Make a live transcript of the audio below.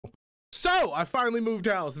So I finally moved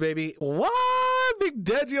house, baby. What? Big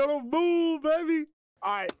Deji on the move, baby.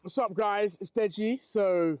 All right, what's up, guys? It's Deji.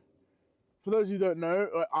 So, for those who don't know,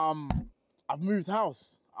 I've moved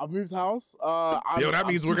house. Yo, that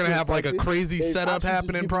means we're gonna have like a crazy setup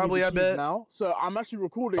happening, probably. I bet. Now, so I'm actually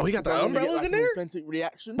recording. Oh, he got the umbrellas in there. Authentic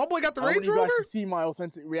reaction. My boy got the Range Rover. I want you guys Rover. to see my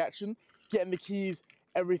authentic reaction, getting the keys,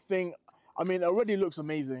 everything. I mean, it already looks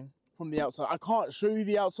amazing from the outside. I can't show you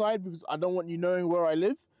the outside because I don't want you knowing where I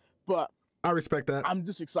live, but I respect that. I'm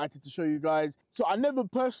just excited to show you guys. So I never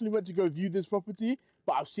personally went to go view this property,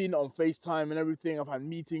 but I've seen it on FaceTime and everything. I've had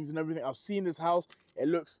meetings and everything. I've seen this house. It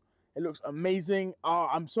looks amazing.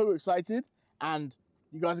 I'm so excited, and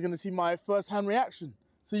you guys are gonna see my first-hand reaction.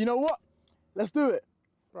 So you know what? Let's do it.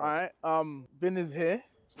 All right. Bin is here.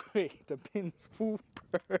 Wait, the bin's full.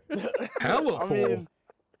 Hella full. I mean,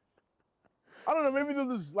 I don't know. Maybe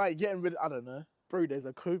they're just like getting rid. I don't know. Bro, there's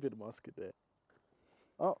a COVID mask in there.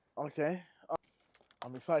 Oh, okay.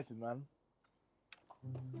 I'm excited, man.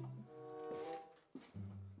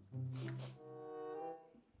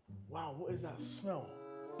 Wow, what is that smell?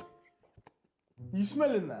 You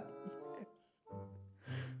smelling that? Yes.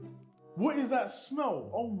 What is that smell?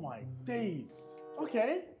 Oh my days.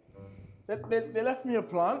 Okay. They left me a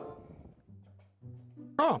plant.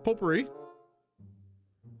 Oh, potpourri.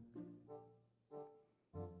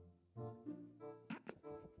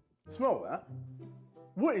 Smell that?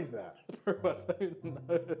 What is that? Bro, I don't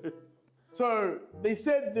know. So they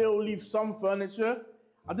said they'll leave some furniture.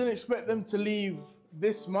 I didn't expect them to leave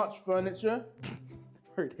this much furniture.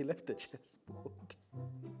 Bro, they left the chessboard.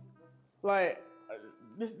 Like,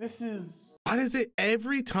 this is... Why is it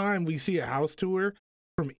every time we see a house tour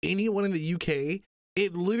from anyone in the UK,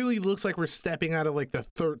 it literally looks like we're stepping out of like the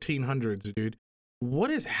 1300s, dude?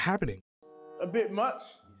 What is happening? a bit much.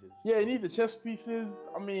 Yeah, you need the chess pieces.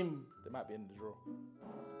 I mean... They might be in the drawer.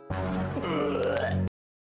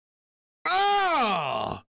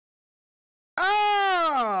 Ah!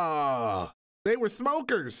 Ah! They were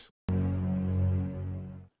smokers.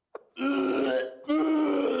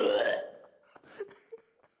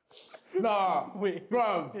 Nah, Wait,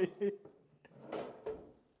 bro.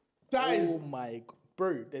 That is... Oh my god.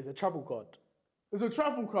 Bro, there's a travel card. It's a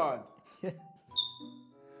travel card. Yes.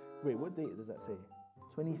 Wait, what date does that say?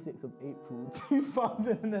 26th of April,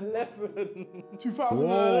 2011. 2011.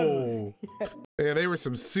 Whoa. Yeah, they were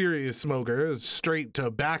some serious smoker. It was straight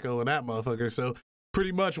tobacco in that motherfucker. So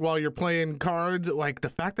pretty much while you're playing cards, like the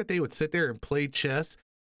fact that they would sit there and play chess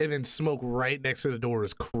and then smoke right next to the door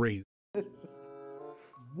is crazy.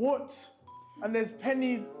 What? And there's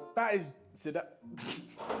pennies. That is... So that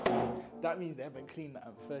means they haven't cleaned that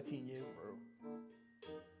in 13 years, bro.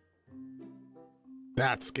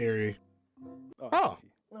 That's scary. Oh.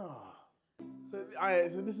 Oh. So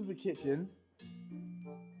this is the kitchen.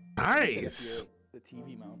 Nice. The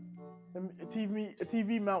TV mount. A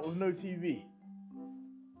TV mount with no TV.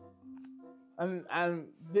 And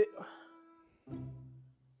this...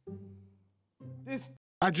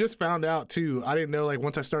 I just found out too. I didn't know, like,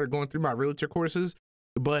 once I started going through my realtor courses,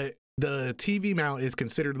 but the TV mount is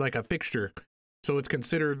considered like a fixture. So it's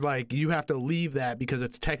considered like you have to leave that because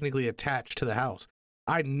it's technically attached to the house.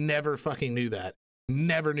 I never fucking knew that.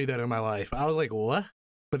 Never knew that in my life. I was like, what?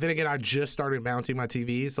 But then again, I just started mounting my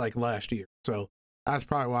TVs like last year. So that's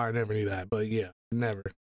probably why I never knew that. But yeah, never.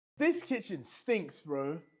 This kitchen stinks,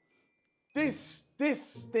 bro. This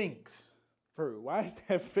stinks. Bro, why is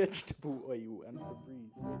there vegetable oil and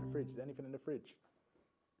Febreze in the fridge? Is there anything in the fridge?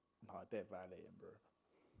 Nah, they're violating, bro.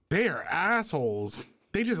 They're assholes.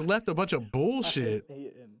 They just left a bunch of bullshit.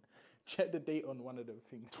 Check the date on one of the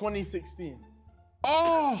things. 2016.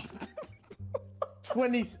 Oh!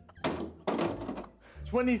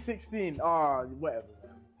 2016. Whatever.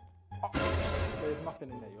 There's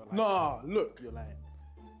nothing in there. You're lying. Nah, look. You're lying.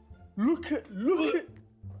 Look at.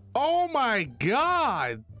 Oh my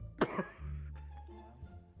God.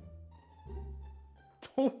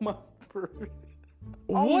 Oh my, bro.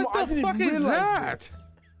 What I the didn't fuck is realize that? this.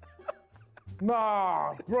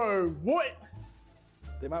 Nah, bro. What?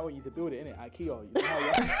 They might want you to build it, innit? IKEA. You know how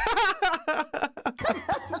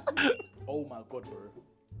Oh my god, bro.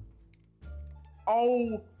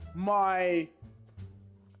 Oh my.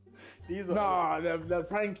 These are... Nah, they're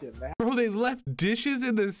pranking. Bro, they left dishes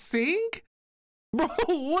in the sink? Bro,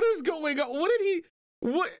 what is going on? What did he...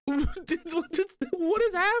 What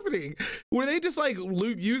is happening? Were they just like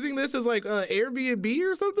using this as like Airbnb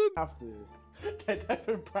or something? Have to. They're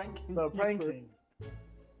definitely pranking. They're pranking.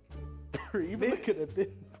 Bro, even look at the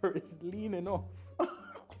bin, bro. It's leaning off.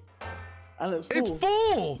 And it's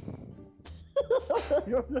full. It's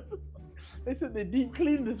full. They said they deep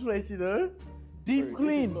cleaned this place, you know? Deep Bro,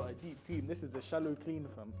 clean. This is not a deep clean. This is a shallow clean,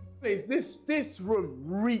 fam. This room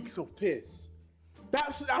reeks of piss.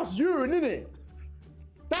 That's urine, innit?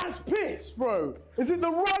 That's piss, bro. Is it the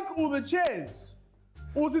rug or the chairs?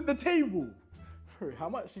 Or is it the table? Bro, how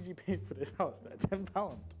much did you pay for this house? Like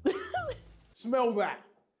 £10? Smell that.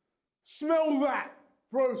 Smell that.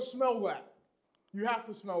 Bro, smell that. You have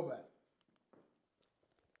to smell that.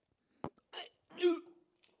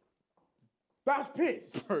 That's piss.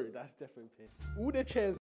 Bro, that's definitely piss. All the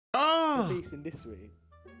chairs Oh, facing this way.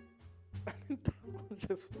 And that one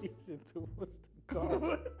just facing towards the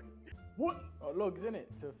car. What? Oh, logs in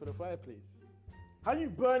it for the fireplace. How you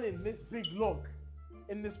burning this big log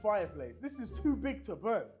in this fireplace? This is too big to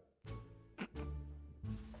burn.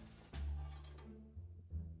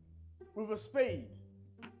 With a spade.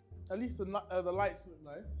 At least the lights look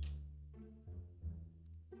nice.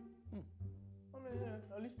 I mean,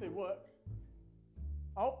 yeah, at least they work.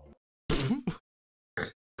 Oh.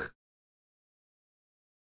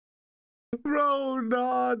 bro,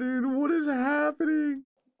 nah, dude. What is happening?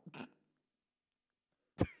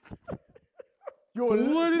 What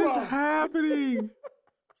is happening?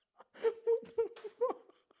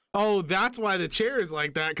 Oh, that's why the chair is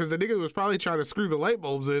like that, because the nigga was probably trying to screw the light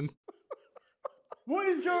bulbs in. What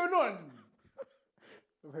is going on?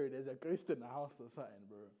 Bro, there's a ghost in the house or something,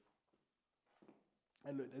 bro.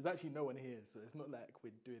 And look, there's actually no one here, so it's not like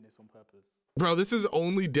we're doing this on purpose. Bro, this is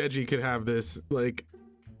only Deji could have this. Like,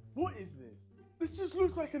 What is this? This just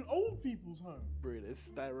looks like an old people's home. Bro,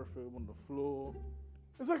 there's styrofoam on the floor.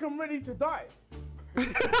 It's like I'm ready to die. You're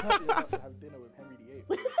about to have dinner with Henry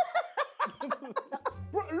VIII.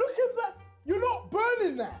 Bro, look at that. You're not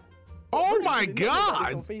burning that. oh Bro, my it didn't look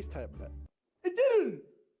like god. this on FaceTime, that. It didn't.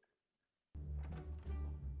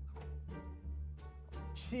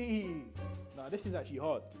 Jeez. Nah, this is actually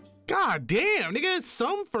hard. God damn, nigga, it's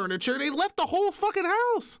some furniture. They left the whole fucking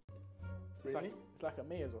house. It's Really? like a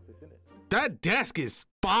mayor's office, isn't it? That desk is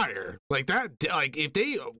fire. Like that, like if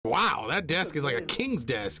they, wow, that desk is like a king's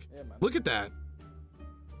desk. Yeah, man. Look at that.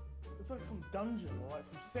 It's like some dungeon or like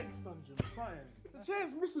some sex dungeon or something. The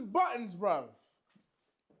chair's missing buttons, bruv.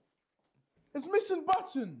 It's missing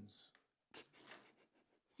buttons.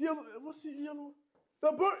 The other, what's the other?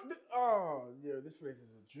 Oh, yeah, this place is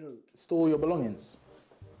a joke. Store your belongings.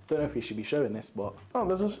 Don't know if we should be showing this, but Oh,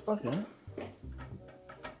 there's just, okay.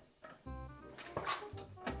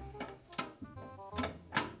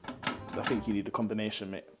 I think you need a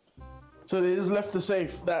combination, mate. So they just left the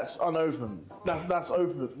safe that's unopened. That's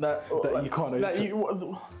open. That you can't that open.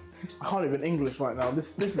 you, I can't even English right now.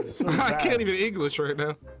 This is so I bad. can't even English right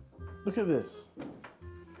now. Look at this.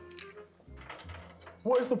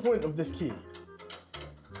 What is the point of this key?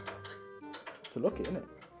 To lock it, innit?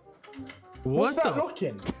 What's What that the?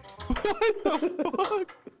 locking? What the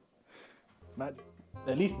fuck? Man,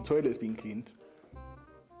 at least the toilet's been cleaned.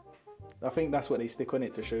 I think that's what they stick on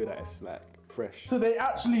it to show that it's like fresh. So they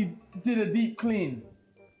actually did a deep clean.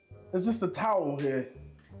 There's just a towel here.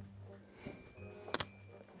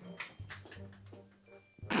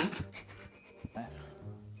 Nice.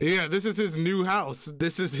 Yeah, this is his new house.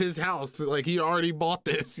 This is his house. Like he already bought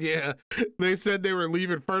this. Yeah, they said they were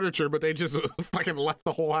leaving furniture, but they just fucking left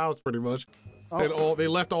the whole house pretty much. And they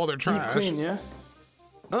left all their Deep trash. clean, yeah.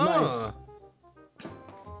 Ah.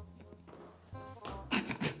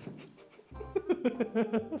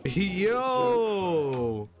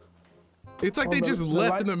 Yo, it's like Oh, they the- just the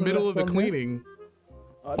left in the lights were middle of left the on there? cleaning.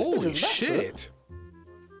 Oh, this Holy picture's nice, shit.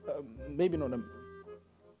 though. Maybe not them.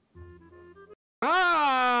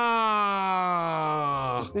 Ah.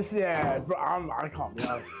 This, yeah, bro, I can't be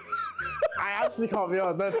honest. I actually can't be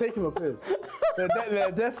honest. They're taking the piss.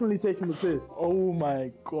 They're definitely taking the piss. Oh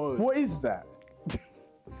my god. What is that?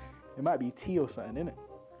 It might be tea or something, innit?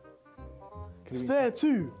 It's there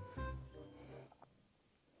too.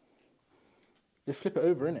 Just flip it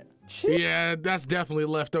over, innit? Yeah, that's definitely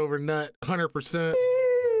leftover nut. 100%.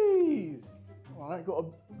 Jeez. All right, got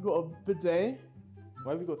a bidet.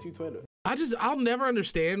 Why have we got two toilets? I'll never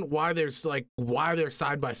understand why they're side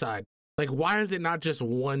by side. Like, why is it not just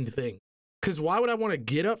one thing? Because why would I want to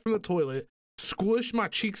get up from the toilet, squish my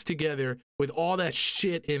cheeks together with all that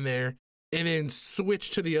shit in there, and then switch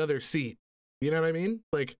to the other seat? You know what I mean?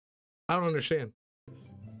 Like, I don't understand.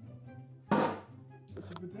 It's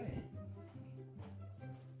a bidet.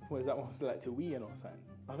 What is that one? Like to wee in or something?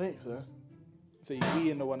 I think so. So you wee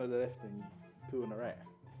in the one on the left and you poo on the right.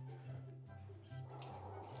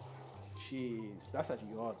 Jeez, that's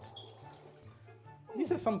actually hard. He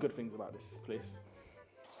says some good things about this place.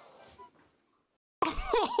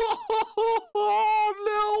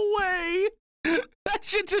 Oh, no way. That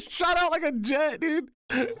shit just shot out like a jet, dude.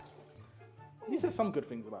 He says some good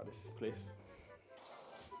things about this place.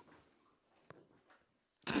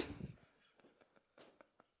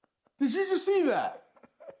 Did you just see that?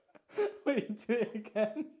 Wait, do it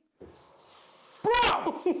again.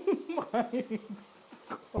 Bro!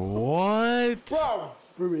 What? Bro!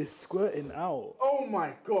 Bro, it's squirting out. Oh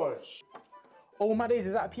my gosh. Oh my days,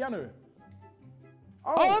 is that a piano?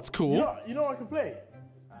 Oh, that's cool. You know I can play?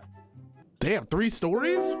 Damn, 3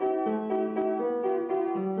 stories?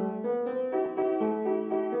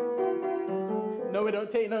 No, we don't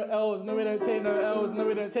take no L's. No, we don't take no L's. No,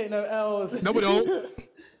 we don't take no L's. No, we don't.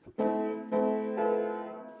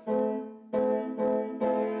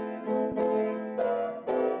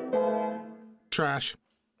 Trash.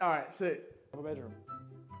 All right, sit. A bedroom.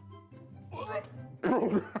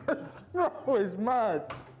 Bro, bro, it's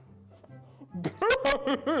mad.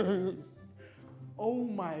 Bro. Oh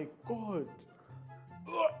my god.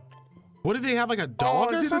 What, did they have like a dog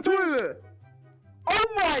or it's in something? the toilet. Oh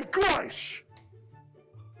my gosh.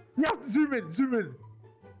 You have to zoom in, zoom in.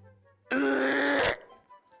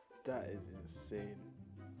 That is insane.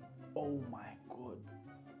 Oh my god.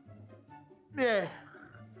 Yeah.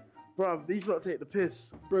 Bro, these lot take the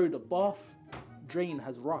piss. Bro, the bath drain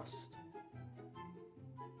has rust.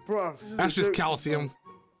 Bro. That's just calcium.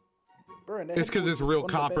 Bro, and It's because it's real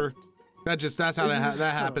copper. That's how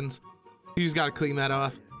that happens. You just gotta clean that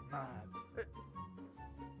off. Mad.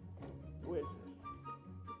 What is this?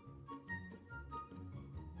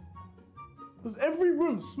 Does every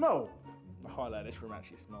room smell? I can't lie, this room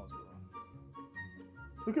actually smells, bro.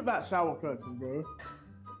 Look at that shower curtain, bro.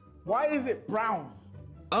 Why is it brown?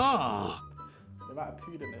 Oh, They might have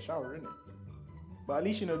pooed in the shower, innit? But at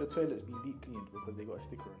least you know the toilet's been deep cleaned because they got a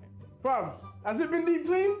sticker on it. Bruv, has it been deep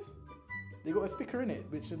cleaned? They got a sticker in it,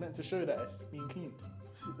 which is meant to show that it's been cleaned.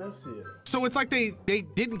 Let's see it. so it's like they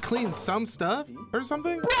didn't clean some stuff or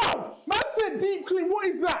something? Bruv, man said deep clean, what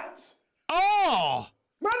is that? Oh!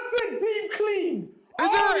 Man said deep clean.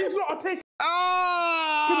 it? These lot are taking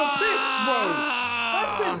Oh! the piss, bro.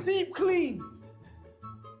 Man said deep clean.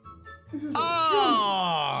 This is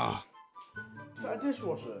Oh! Is that a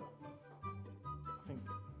dishwasher? I think.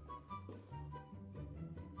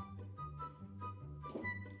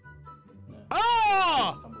 No,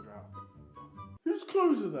 Oh! tumble dry out. Whose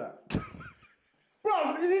clothes are that? Bro,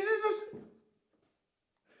 this is just...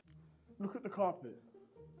 Look at the carpet.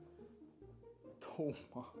 Oh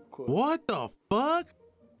my god. What the fuck?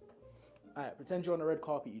 Alright, pretend you're on a red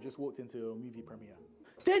carpet, you just walked into a movie premiere.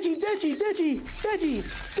 Deji! How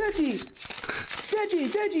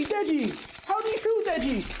do you feel,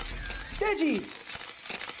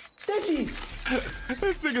 Deji?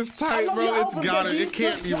 This thing is tight, love bro. your It's album, gotta. Deji. It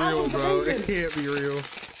can't be Your real, album's bro. It amazing. can't be real.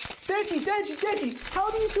 Deji, how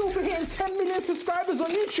do you feel for hitting 10 million subscribers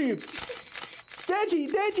on YouTube?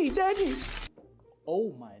 Deji.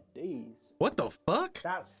 Oh my days. What the fuck?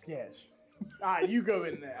 That's sketch. Alright, you go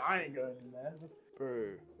in there. I ain't going in there.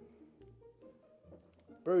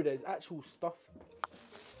 Bro, there's actual stuff.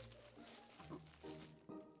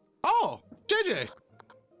 Oh, JJ.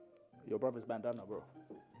 Your brother's bandana, bro.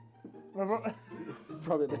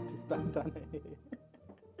 Brother left his bandana here.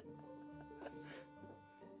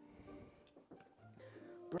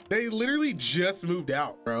 They literally just moved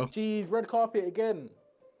out, bro. Jeez, red carpet again.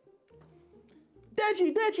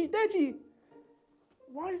 Deji.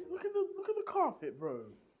 Why is look at the carpet, bro.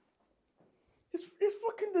 It's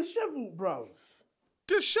fucking disheveled, bro.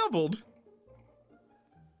 Disheveled.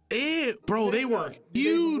 Bro, they were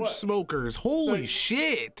huge smokers. Holy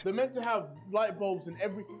shit. They're meant to have light bulbs in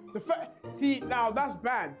every. See, now that's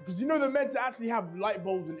bad because you know they're meant to actually have light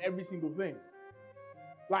bulbs in every single thing.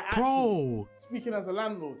 Like, actually, Bro, speaking as a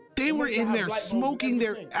landlord, they they're were meant to in have there light bulbs in smoking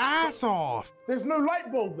their everything. ass off. There's no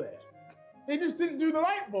light bulb there. They just didn't do the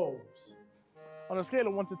light bulbs. On a scale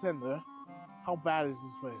of 1 to 10, though, how bad is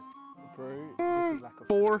this place? Bro, this is like a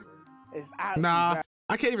 4. It's absolutely Nah, bad.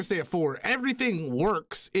 I can't even say a 4. Everything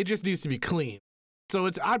works. It just needs to be clean. So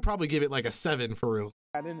I'd probably give it like a 7 for real.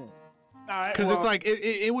 Bad, isn't it? All right, Because it's well, like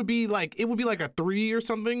it would be like a 3 or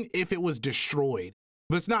something if it was destroyed.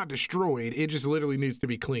 But it's not destroyed. It just literally needs to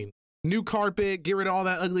be clean. New carpet, get rid of all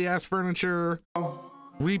that ugly ass furniture,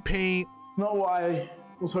 repaint. not what I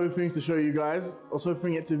was hoping to show you guys. I was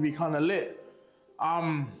hoping it to be kind of lit.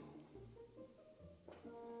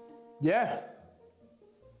 Yeah.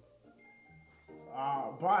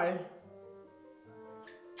 Bye.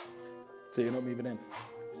 So you're not moving in?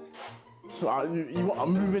 So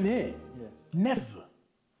I'm moving here. Yeah. Never.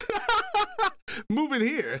 Moving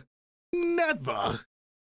here? Never.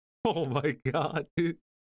 Oh my god, dude.